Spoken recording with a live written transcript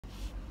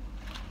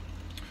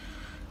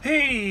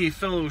Hey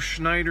fellow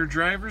Schneider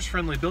drivers,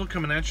 Friendly Bill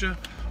coming at you.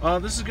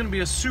 This is going to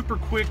be a super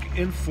quick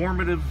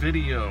informative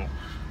video.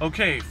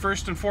 Okay,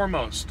 first and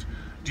foremost,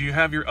 do you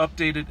have your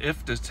updated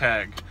IFTA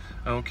tag?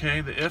 Okay,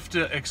 the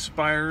IFTA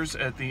expires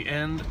at the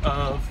end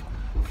of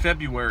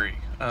February.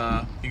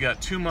 You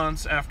got 2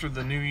 months after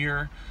the new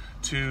year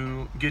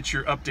to get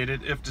your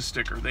updated IFTA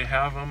sticker. They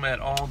have them at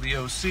all the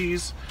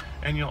OCs,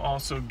 and you'll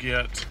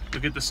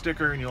get the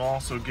sticker, and you'll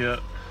also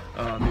get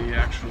the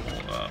actual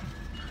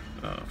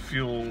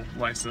fuel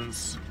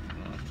license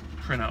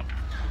printout.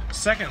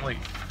 Secondly,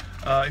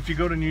 if you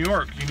go to New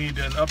York, you need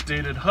an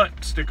updated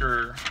HUD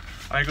sticker.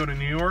 I go to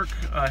New York.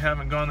 I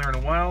haven't gone there in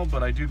a while,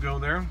 but I do go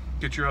there.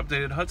 Get your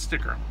updated HUD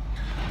sticker.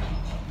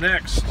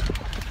 Next,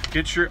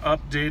 get your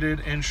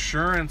updated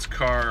insurance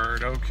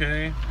card,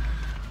 okay?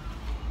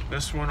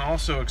 This one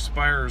also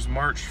expires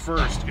March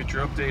 1st. Get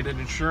your updated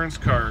insurance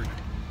card.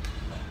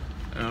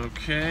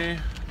 Okay,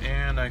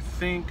 and I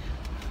think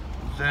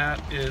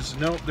that is,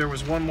 nope, there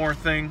was one more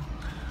thing.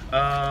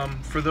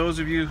 For those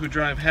of you who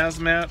drive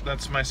Hazmat,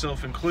 that's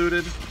myself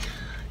included,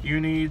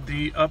 you need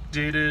the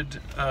updated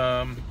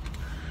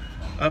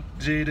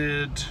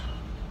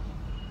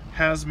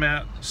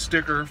Hazmat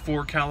sticker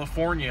for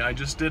California. I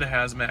just did a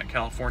Hazmat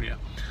California,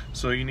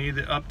 so you need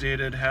the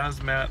updated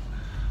Hazmat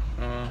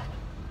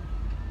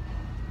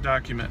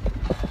document.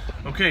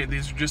 Okay,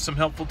 these are just some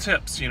helpful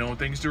tips,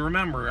 things to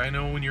remember. I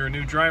know when you're a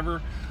new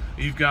driver,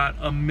 you've got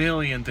a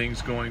million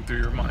things going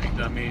through your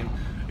mind. I mean,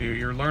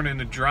 you're learning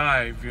to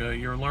drive,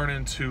 you're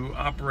learning to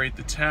operate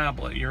the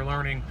tablet, you're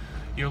learning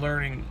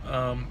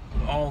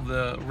all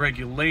the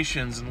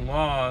regulations and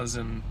laws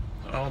and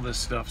all this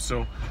stuff.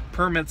 So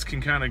permits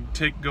can kind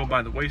of go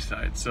by the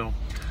wayside. So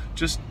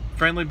just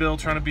Friendly Bill,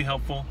 trying to be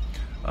helpful.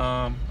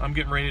 I'm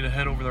getting ready to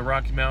head over the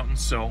Rocky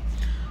Mountains, so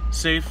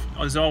safe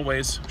as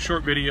always.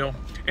 Short video.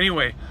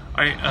 Anyway,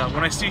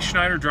 when I see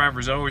Schneider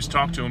drivers, I always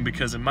talk to them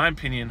because, in my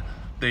opinion,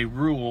 they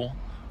rule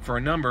for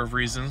a number of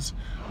reasons.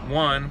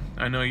 One,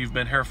 I know you've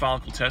been hair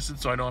follicle tested,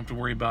 so I don't have to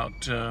worry about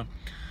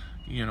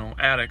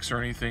addicts or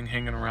anything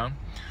hanging around.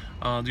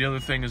 The other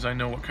thing is I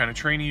know what kind of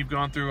training you've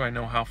gone through. I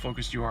know how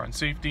focused you are on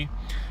safety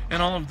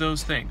and all of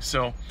those things.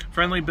 So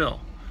Friendly Bill,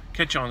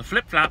 catch you on the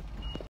flip flop.